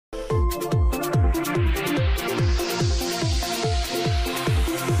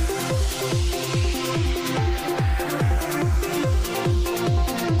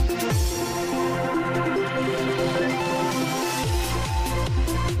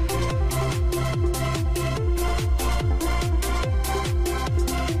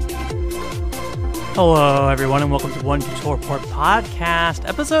Hello, everyone, and welcome to One Control Report Podcast,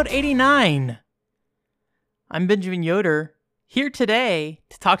 episode 89. I'm Benjamin Yoder, here today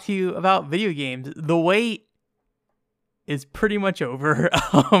to talk to you about video games. The wait is pretty much over.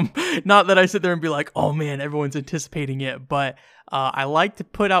 Not that I sit there and be like, oh man, everyone's anticipating it, but I like to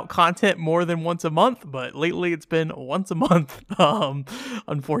put out content more than once a month, but lately it's been once a month,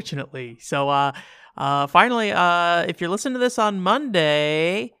 unfortunately. So finally, if you're listening to this on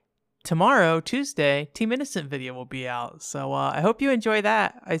Monday, tomorrow, Tuesday, Team Innocent video will be out. So I hope you enjoy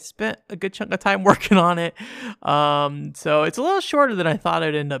that. I spent a good chunk of time working on it. So it's a little shorter than I thought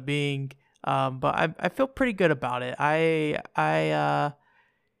it'd end up being. But I feel pretty good about it.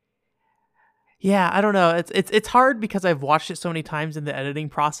 Yeah, I don't know. It's hard because I've watched it so many times in the editing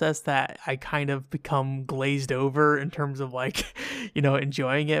process that I kind of become glazed over in terms of like,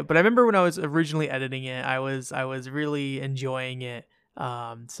 enjoying it. But I remember when I was originally editing it, I was really enjoying it.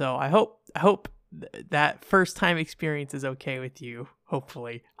 So I hope that first time experience is okay with you.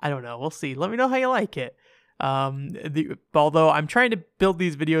 Hopefully, I don't know. We'll see. Let me know how you like it. Although I'm trying to build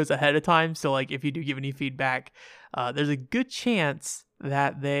these videos ahead of time, so like if you do give any feedback, there's a good chance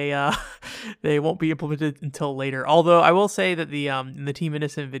that they won't be implemented until later. Although I will say that in the Team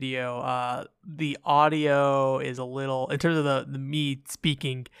Innocent video, the audio is a little, in terms of the me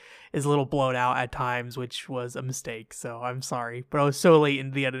speaking, is a little blown out at times, which was a mistake. So I'm sorry, but I was so late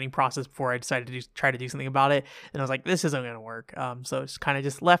in the editing process before I decided to try to do something about it, and I was like, this isn't going to work. So it's kind of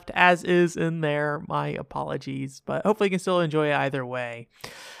just left as is in there. My apologies, but hopefully you can still enjoy it either way.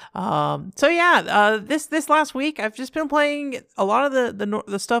 This last week I've just been playing a lot of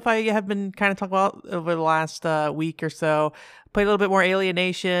the stuff I have been kind of talking about over the last week or so. Played a little bit more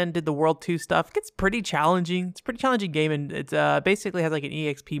Alienation, did the World 2 stuff. It gets pretty challenging. It's a pretty challenging game, and it basically has like an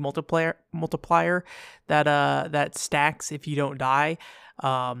EXP multiplier that stacks if you don't die.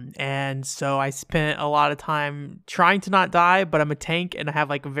 And so I spent a lot of time trying to not die, but I'm a tank and I have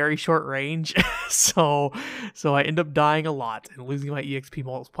like a very short range. so I end up dying a lot and losing my EXP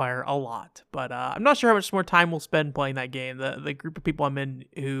multiplier a lot. But I'm not sure how much more time we'll spend playing that game. The group of people I'm in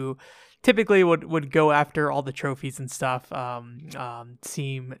who typically would go after all the trophies and stuff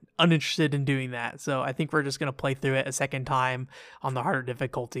seem uninterested in doing that. So I think we're just going to play through it a second time on the harder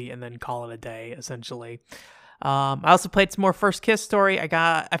difficulty and then call it a day, essentially. I also played some more First Kiss Story.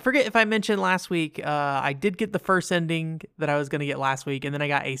 I forget if I mentioned last week, I did get the first ending that I was going to get last week, and then I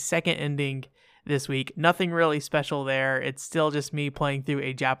got a second ending this week. Nothing really special there. It's still just me playing through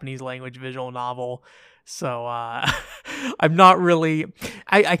a Japanese language visual novel. So I'm not really,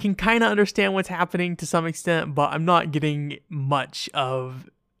 I can kind of understand what's happening to some extent, but I'm not getting much of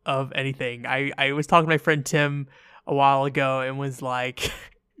anything. I was talking to my friend Tim a while ago and was like,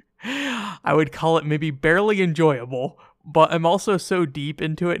 I would call it maybe barely enjoyable, but I'm also so deep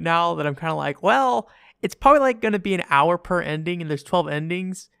into it now that I'm kind of like, well, it's probably like going to be an hour per ending and there's 12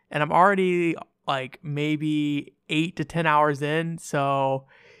 endings and I'm already like maybe 8 to 10 hours in. So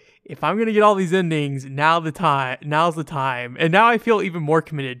if I'm going to get all these endings, now's the time. And now I feel even more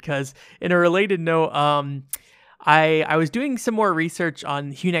committed because in a related note, I was doing some more research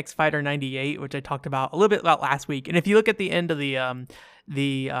on Hunex Fighter 98, which I talked about a little bit about last week. And if you look at the end of the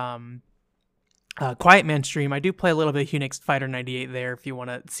Quiet Man stream, I do play a little bit of Hunex Fighter 98 there if you want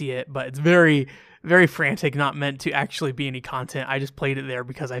to see it, but it's very, very frantic, not meant to actually be any content. I just played it there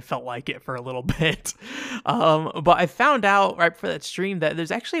because I felt like it for a little bit. But I found out right before that stream that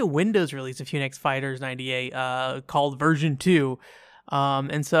there's actually a Windows release of Hunex Fighters 98 called version 2.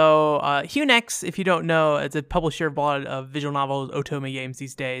 And so Hunex, if you don't know, it's a publisher of a lot of visual novels, Otome games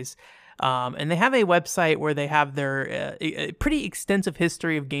these days. And they have a website where they have their a pretty extensive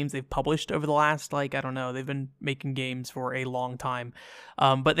history of games they've published over the last, like, I don't know, they've been making games for a long time.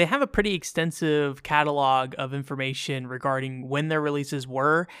 But they have a pretty extensive catalog of information regarding when their releases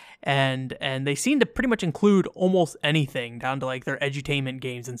were, and they seem to pretty much include almost anything down to like their edutainment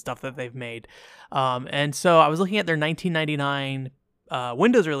games and stuff that they've made. And so I was looking at their 1999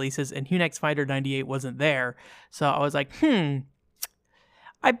 Windows releases, and Hunex Fighter 98 wasn't there. So I was like,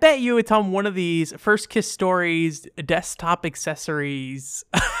 I bet you it's on one of these First Kiss Stories desktop accessories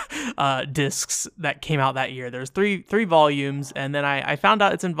discs that came out that year. There's three volumes, and then I found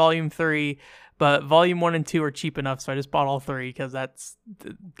out it's in volume 3, but volume 1 and 2 are cheap enough, so I just bought all 3 because that's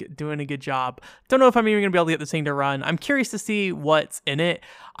doing a good job. Don't know if I'm even going to be able to get this thing to run. I'm curious to see what's in it.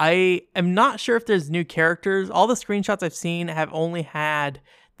 I am not sure if there's new characters. All the screenshots I've seen have only had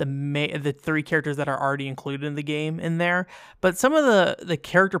the 3 characters that are already included in the game in there, but some of the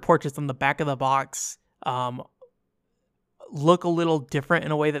character portraits on the back of the box look a little different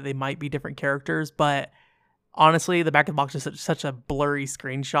in a way that they might be different characters, but honestly, the back of the box is such a blurry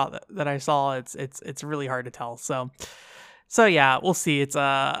screenshot that I saw. It's really hard to tell. So yeah, we'll see. It's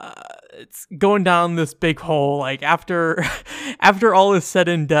going down this big hole. Like after after all is said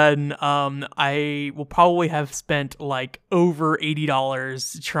and done, I will probably have spent like over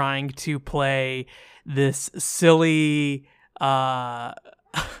 $80 trying to play this silly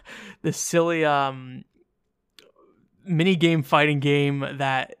this silly mini game fighting game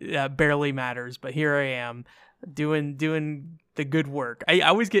that barely matters. But here I am doing the good work. I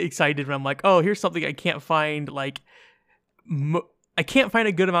always get excited when I'm like, oh, here's something I can't find like I can't find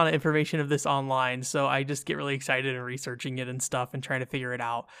a good amount of information of this online, so I just get really excited and researching it and stuff and trying to figure it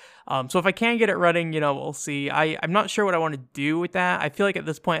out. So if I can get it running, we'll see. I'm not sure what I want to do with that. I feel like at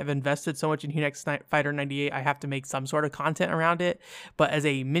this point I've invested so much in Hunex Fighter 98, I have to make some sort of content around it. But as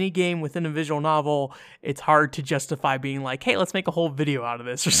a mini game within a visual novel, it's hard to justify being like, hey, let's make a whole video out of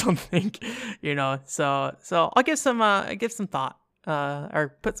this or something, So I'll give some thought,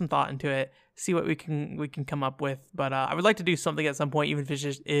 or put some thought into it. See what we can come up with, but I would like to do something at some point, even if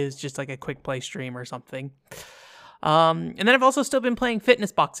it is just like a quick play stream or something. And then I've also still been playing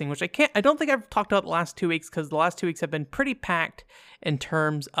fitness boxing, which I don't think I've talked about the last 2 weeks, because the last 2 weeks have been pretty packed in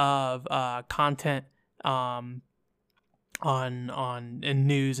terms of content on and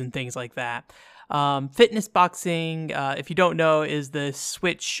news and things like that. Fitness boxing, if you don't know, is the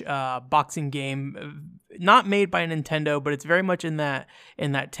Switch boxing game, not made by Nintendo, but it's very much in that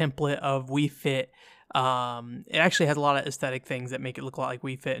template of Wii Fit. It actually has a lot of aesthetic things that make it look a lot like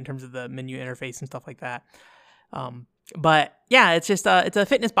Wii Fit in terms of the menu interface and stuff like that. But yeah, it's just it's a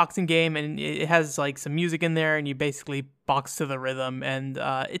fitness boxing game, and it has like some music in there, and you basically box to the rhythm. And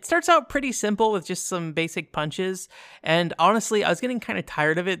it starts out pretty simple with just some basic punches. And honestly, I was getting kind of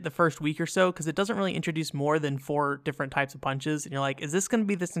tired of it the first week or so, because it doesn't really introduce more than 4 different types of punches. And you're like, is this going to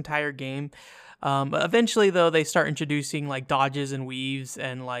be this entire game? But eventually, though, they start introducing like dodges and weaves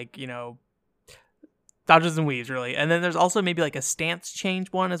and like, dodges and weaves, really. And then there's also maybe like a stance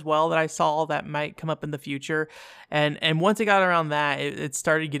change one as well that I saw that might come up in the future. And once it got around that, it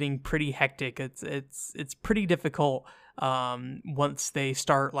started getting pretty hectic. It's pretty difficult once they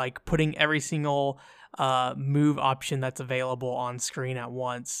start like putting every single move option that's available on screen at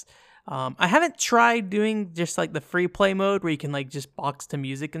once. I haven't tried doing just like the free play mode where you can like just box to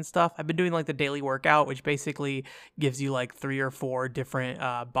music and stuff. I've been doing like the daily workout, which basically gives you like 3 or 4 different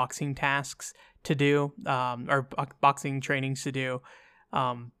boxing tasks to do, or boxing trainings to do.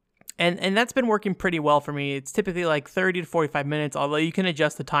 And that's been working pretty well for me. It's typically like 30 to 45 minutes, although you can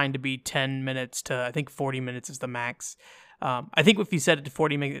adjust the time to be 10 minutes to, I think 40 minutes is the max. I think if you set it to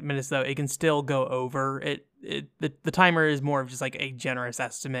 40 minutes, though, it can still go over. The timer is more of just like a generous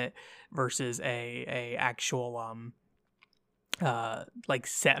estimate versus a actual like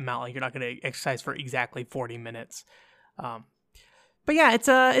set amount. Like you're not going to exercise for exactly 40 minutes. But yeah,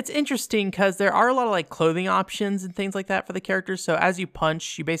 it's interesting because there are a lot of like clothing options and things like that for the characters. So as you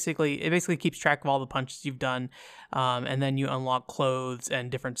punch, it basically keeps track of all the punches you've done, and then you unlock clothes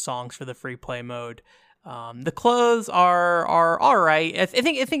and different songs for the free play mode. The clothes are all right. I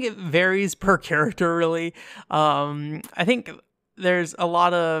think it varies per character, really. I think there's a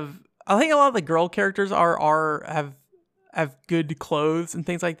lot of the girl characters have good clothes and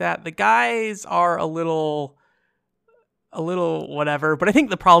things like that. The guys are a little whatever, but I think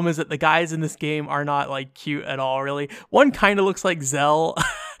the problem is that the guys in this game are not like cute at all, really. One kind of looks like Zell,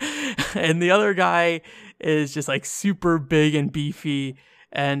 and the other guy is just like super big and beefy.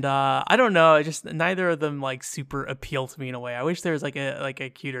 And I don't know, just neither of them like super appeal to me in a way. I wish there was like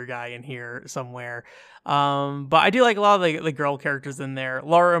a cuter guy in here somewhere. But I do like a lot of the girl characters in there.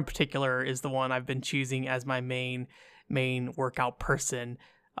 Laura in particular is the one I've been choosing as my main workout person.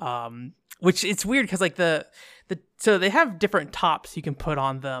 Which it's weird because like so they have different tops you can put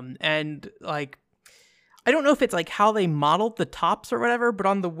on them, and like I don't know if it's like how they modeled the tops or whatever, but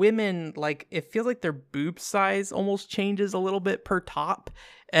on the women, like it feels like their boob size almost changes a little bit per top,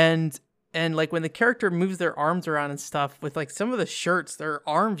 and like when the character moves their arms around and stuff, with like some of the shirts, their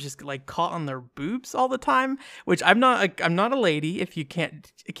arms just get like caught on their boobs all the time. Which I'm not a lady, if you can't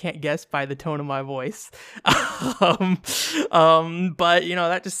guess by the tone of my voice. But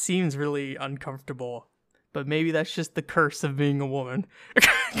that just seems really uncomfortable. But maybe that's just the curse of being a woman,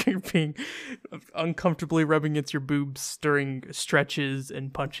 being uncomfortably rubbing against your boobs during stretches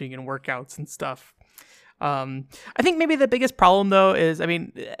and punching and workouts and stuff. I think maybe the biggest problem though is,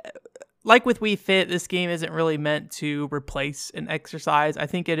 like with Wii Fit, this game isn't really meant to replace an exercise. I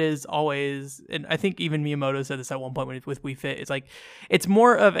think it is always, and I think even Miyamoto said this at one point with Wii Fit, it's like, it's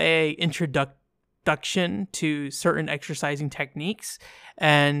more of a introduction to certain exercising techniques,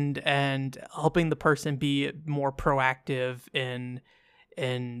 and helping the person be more proactive in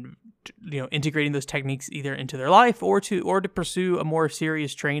integrating those techniques either into their life or to pursue a more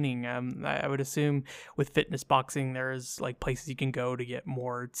serious training. I would assume with fitness boxing there's like places you can go to get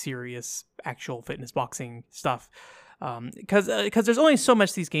more serious actual fitness boxing stuff, because there's only so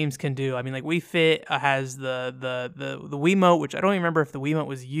much these games can do. I mean, like Wii Fit has the Wiimote, which I don't even remember if the Wiimote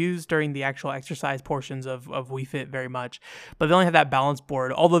was used during the actual exercise portions of Wii Fit very much, but they only have that balance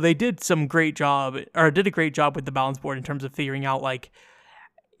board, although they did a great job with the balance board in terms of figuring out like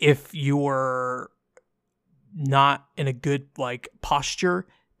if you were not in a good like posture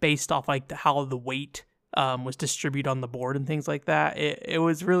based off like how the weight was distributed on the board and things like that. It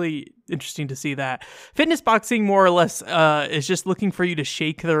was really interesting to see that. Fitness boxing more or less is just looking for you to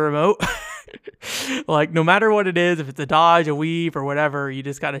shake the remote. Like no matter what it is, if it's a dodge, a weave, or whatever, you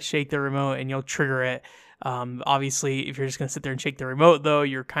just got to shake the remote and you'll trigger it. Obviously, if you're just going to sit there and shake the remote, though,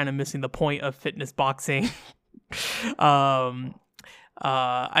 you're kind of missing the point of fitness boxing.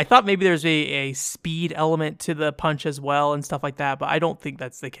 I thought maybe there's a speed element to the punch as well and stuff like that, but I don't think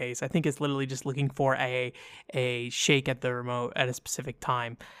that's the case. I think it's literally just looking for a shake at the remote at a specific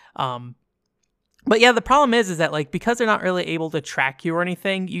time. But yeah, the problem is that like because they're not really able to track you or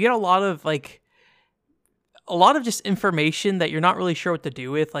anything, you get a lot of just information that you're not really sure what to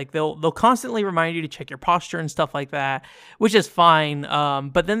do with. Like they'll constantly remind you to check your posture and stuff like that, which is fine.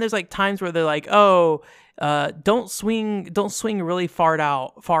 But then there's like times where they're like, oh, don't swing really far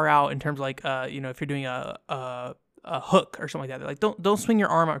out in terms of like, if you're doing a hook or something like that. They're like, don't swing your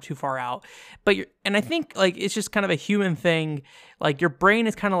arm out too far out. And I think like it's just kind of a human thing. Like your brain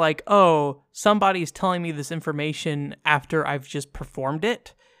is kind of like, oh, somebody's telling me this information after I've just performed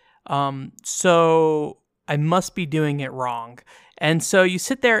it. So I must be doing it wrong. And so you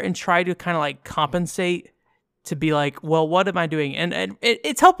sit there and try to kind of like compensate to be like, well, what am I doing? And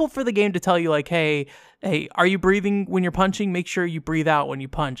it's helpful for the game to tell you like, hey, are you breathing when you're punching? Make sure you breathe out when you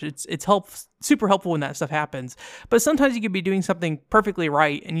punch. It's super helpful when that stuff happens. But sometimes you could be doing something perfectly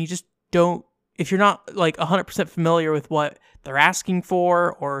right and you just don't, if you're not like 100% familiar with what they're asking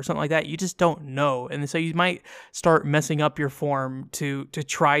for or something like that, you just don't know. And so you might start messing up your form to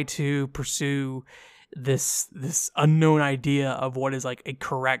try to pursue this unknown idea of what is like a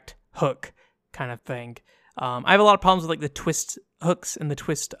correct hook kind of thing. I have a lot of problems with like the twist hooks and the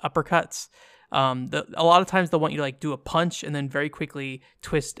twist uppercuts. A lot of times they'll want you to like do a punch and then very quickly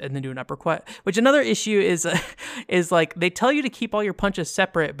twist and then do an uppercut, which another issue is like they tell you to keep all your punches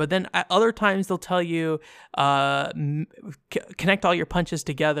separate, but then at other times they'll tell you connect all your punches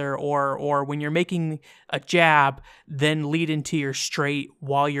together, or when you're making a jab, then lead into your straight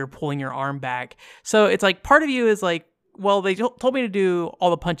while you're pulling your arm back. So it's like part of you is like, well, they told me to do all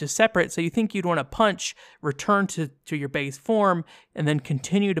the punches separate, so you think you'd want to punch, return to your base form, and then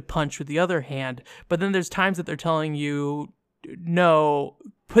continue to punch with the other hand. But then there's times that they're telling you, no,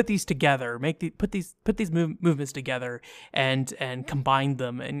 put these together, put these movements together, and combine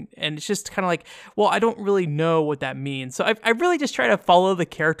them, and it's just kind of like, well, I don't really know what that means. So I really just try to follow the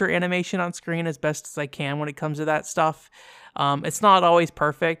character animation on screen as best as I can when it comes to that stuff. It's not always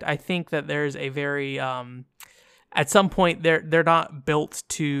perfect. I think that there's a very at some point they're not built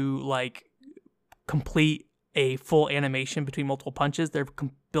to like complete a full animation between multiple punches. They're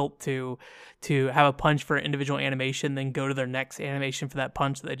built to have a punch for an individual animation, then go to their next animation for that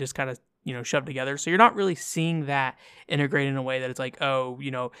punch that they just kind of shove together. So you're not really seeing that integrated in a way that it's like, oh,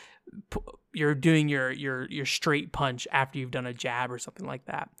 you're doing your straight punch after you've done a jab or something like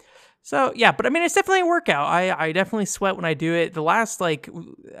that. So yeah, but I mean, it's definitely a workout. I definitely sweat when I do it. The last like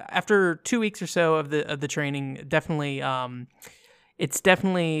after 2 weeks or so of the training, definitely it's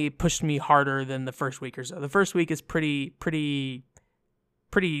definitely pushed me harder than the first week or so. The first week is pretty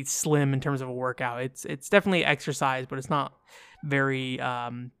slim in terms of a workout. It's definitely exercise, but it's not very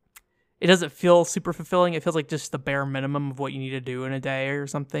it doesn't feel super fulfilling. It feels like just the bare minimum of what you need to do in a day or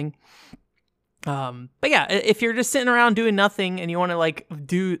something. But yeah, if you're just sitting around doing nothing and you want to like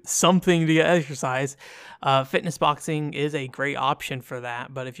do something to get exercise, fitness boxing is a great option for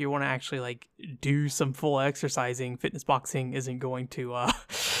that. But if you want to actually like do some full exercising, fitness boxing isn't going to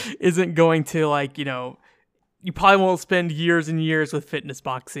like, you probably won't spend years and years with fitness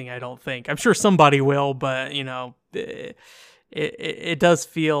boxing. I don't think. I'm sure somebody will, but it does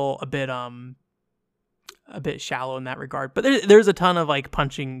feel a bit shallow in that regard. But there's a ton of like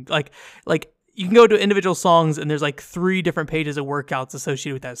punching, like you can go to individual songs and there's like 3 different pages of workouts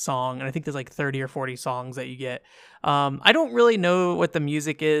associated with that song. And I think there's like 30 or 40 songs that you get. I don't really know what the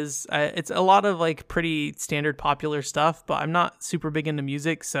music is. It's a lot of like pretty standard popular stuff, but I'm not super big into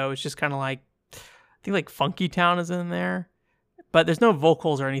music. So it's just kind of like, think like Funky Town is in there, but there's no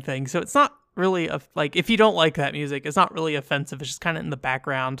vocals or anything, so it's not really like, if you don't like that music, it's not really offensive. It's just kind of in the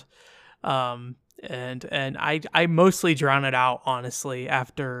background. And I mostly drown it out, honestly,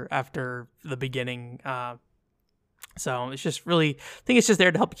 after the beginning. So it's just really, I think it's just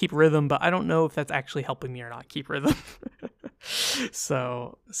there to help keep rhythm, but I don't know if that's actually helping me or not keep rhythm.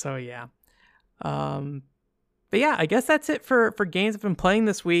 So yeah. But yeah, I guess that's it for games I've been playing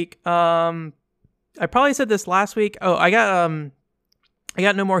this week. I probably said this last week. Oh, I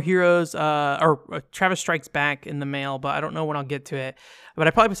got No More Heroes, or Travis Strikes Back in the mail, but I don't know when I'll get to it. But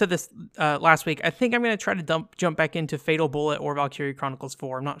I probably said this last week. I think I'm going to try to jump back into Fatal Bullet or Valkyria Chronicles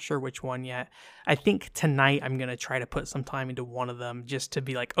 4. I'm not sure which one yet. I think tonight I'm going to try to put some time into one of them just to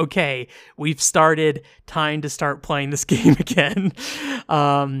be like, okay, we've started, time to start playing this game again.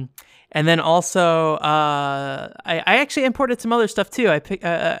 And then also, I actually imported some other stuff too.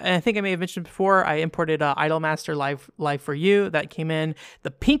 And I think I may have mentioned before, I imported Idolmaster Live for You. That came in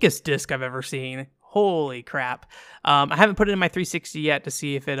the pinkest disc I've ever seen. Holy crap! I haven't put it in my 360 yet to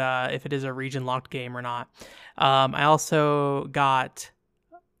see if it is a region locked game or not. I also got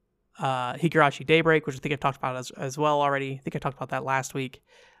Higurashi Daybreak, which I think I've talked about as well already. I think I talked about that last week.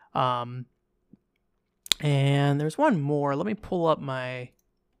 And there's one more. Let me pull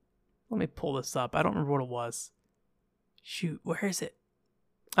this up. I don't remember what it was. Shoot, where is it?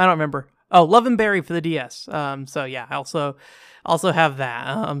 I don't remember. Oh, Love and Berry for the DS. So yeah, I also have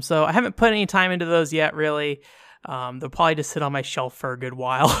that. So I haven't put any time into those yet, really. They'll probably just sit on my shelf for a good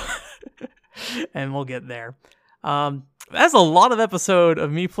while, and we'll get there. That's a lot of episode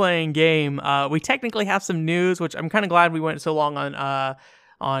of me playing game. We technically have some news, which I'm kind of glad we went so long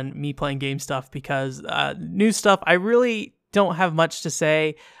on me playing game stuff, because news stuff, I really don't have much to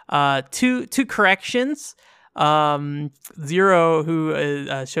say. Two corrections. Zero,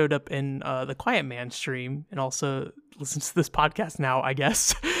 who showed up in the Quiet Man stream and also listens to this podcast now, I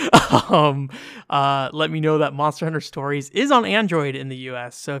guess, let me know that Monster Hunter Stories is on Android in the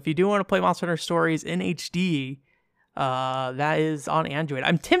US. So if you do want to play Monster Hunter Stories in HD, that is on Android.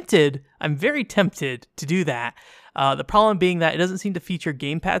 I'm very tempted to do that. The problem being that it doesn't seem to feature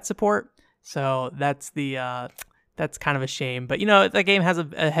gamepad support. So that's kind of a shame, but that game has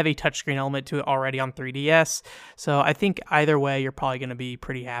a heavy touchscreen element to it already on 3DS, so I think either way you're probably going to be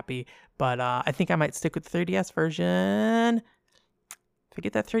pretty happy. But I think I might stick with the 3DS version. If I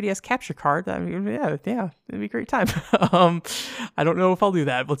get that 3DS capture card, yeah, it'd be a great time. I don't know if I'll do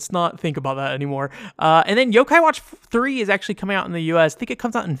that. Let's not think about that anymore. And then Yokai Watch 3 is actually coming out in the US. I think it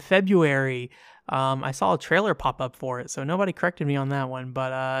comes out in February. I saw a trailer pop up for it, so nobody corrected me on that one,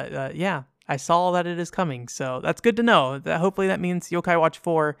 but yeah. I saw that it is coming, so that's good to know. Hopefully that means Yokai Watch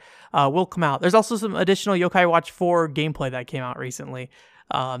 4 will come out. There's also some additional Yokai Watch 4 gameplay that came out recently,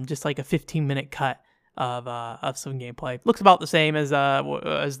 just like a 15-minute cut of some gameplay. Looks about the same as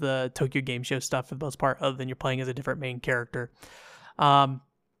the Tokyo Game Show stuff for the most part, other than you're playing as a different main character.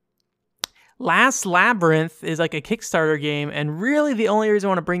 Last Labyrinth is like a Kickstarter game, and really the only reason I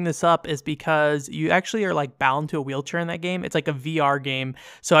want to bring this up is because you actually are like bound to a wheelchair in that game. It's like a VR game,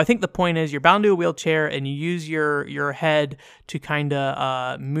 so I think the point is you're bound to a wheelchair and you use your head to kind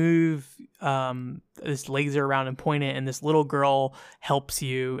of move this laser around and point it, and this little girl helps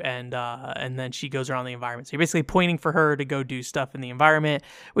you, and then she goes around the environment. So you're basically pointing for her to go do stuff in the environment,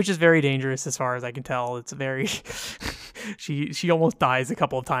 which is very dangerous as far as I can tell. It's very she almost dies a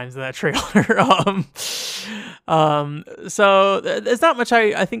couple of times in that trailer. So there's not much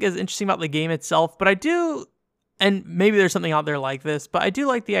I think is interesting about the game itself, but I do, and maybe there's something out there like this, but I do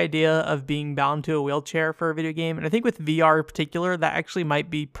like the idea of being bound to a wheelchair for a video game, and I think with VR in particular, that actually might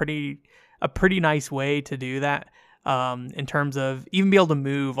be a pretty nice way to do that. In terms of even be able to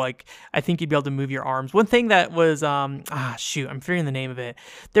move, like I think you'd be able to move your arms. One thing that was I'm forgetting the name of it.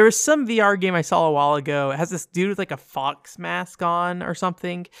 There was some VR game I saw a while ago. It has this dude with like a fox mask on or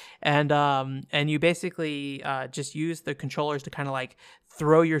something, and you basically just use the controllers to kind of like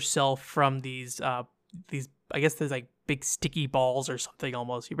throw yourself from these I guess there's like big sticky balls or something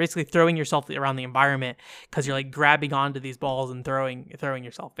almost. You're basically throwing yourself around the environment because you're like grabbing onto these balls and throwing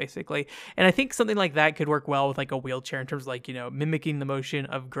yourself basically. And I think something like that could work well with like a wheelchair in terms of like, mimicking the motion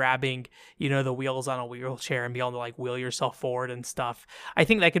of grabbing, the wheels on a wheelchair and be able to like wheel yourself forward and stuff. I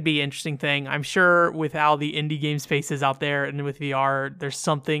think that could be an interesting thing. I'm sure with how the indie game space is out there and with VR, there's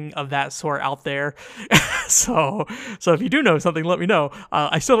something of that sort out there. So if you do know something, let me know.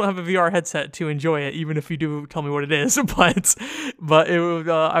 I still don't have a VR headset to enjoy it, even if you do tell me what it is. But it would,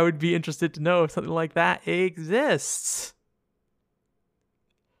 I would be interested to know if something like that exists.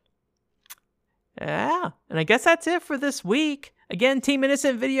 Yeah, and I guess that's it for this week. Again, Team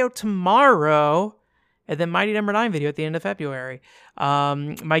Innocent video tomorrow. and then Mighty Number 9 video at the end of February.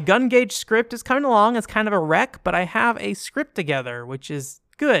 My Gun Gauge script is coming along. It's kind of a wreck, but I have a script together, which is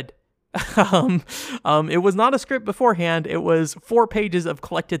good. It was not a script beforehand. It was 4 pages of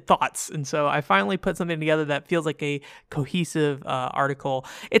collected thoughts. And so I finally put something together that feels like a cohesive article.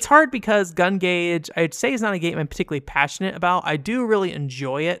 It's hard because Gun Gauge, I'd say, is not a game I'm particularly passionate about. I do really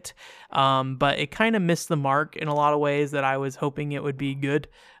enjoy it, but it kind of missed the mark in a lot of ways that I was hoping it would be good.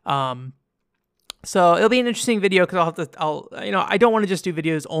 So it'll be an interesting video because I don't want to just do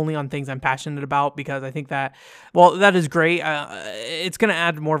videos only on things I'm passionate about, because I think that, well, that is great. It's going to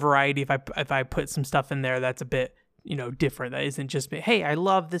add more variety if I put some stuff in there that's a bit, different. That isn't just, hey, I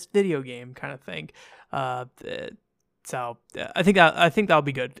love this video game kind of thing. So I think that'll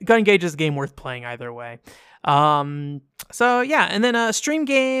be good. Gun Gauge is a game worth playing either way. So yeah, and then a stream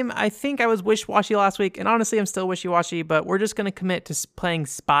game. I think I was wishy-washy last week, and honestly, I'm still wishy-washy, but we're just going to commit to playing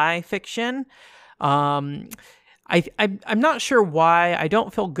Spy Fiction. I'm not sure why. I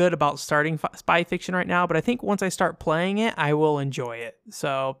don't feel good about starting Spy Fiction right now, but I think once I start playing it, I will enjoy it.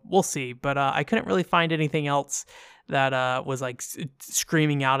 So we'll see. But I couldn't really find anything else that was like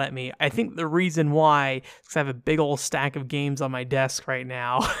screaming out at me. I think the reason why is because I have a big old stack of games on my desk right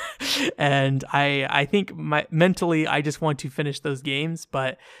now, and I think mentally I just want to finish those games.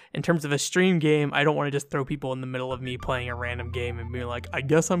 But in terms of a stream game, I don't want to just throw people in the middle of me playing a random game and be like, I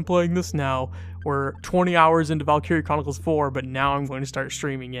guess I'm playing this now. We're 20 hours into Valkyria Chronicles 4, but now I'm going to start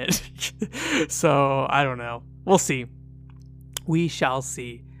streaming it. So I don't know. We'll see. We shall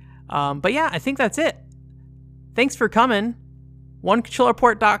see. But yeah, I think that's it. Thanks for coming.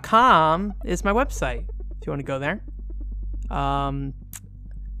 OneControllerPort.com is my website if you want to go there. And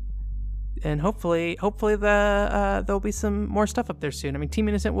hopefully there'll be some more stuff up there soon. I mean, Team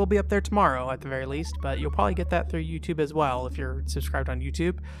Innocent will be up there tomorrow at the very least, but you'll probably get that through YouTube as well if you're subscribed on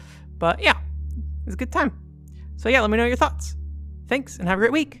YouTube. But yeah, it's a good time. So yeah, let me know your thoughts. Thanks, and have a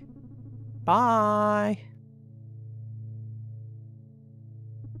great week. Bye.